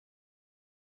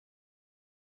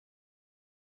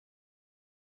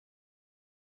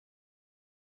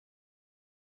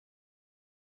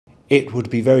It would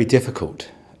be very difficult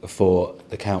for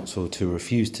the council to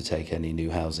refuse to take any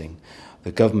new housing.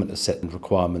 The government has set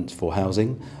requirements for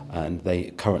housing, and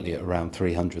they currently at around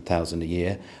 300,000 a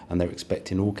year, and they're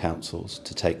expecting all councils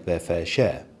to take their fair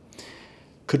share.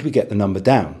 Could we get the number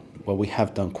down? Well, we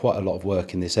have done quite a lot of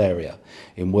work in this area,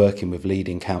 in working with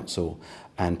leading council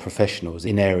and professionals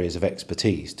in areas of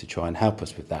expertise to try and help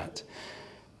us with that.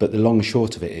 But the long and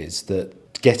short of it is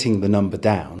that getting the number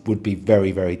down would be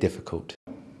very, very difficult.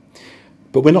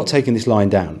 But we're not taking this line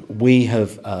down. We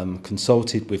have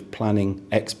consulted with planning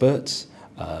experts,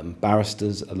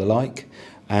 barristers and the like,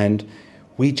 and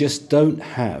we just don't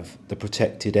have the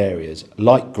protected areas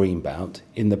like Greenbelt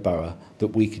in the borough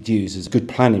that we could use as good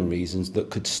planning reasons that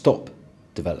could stop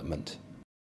development.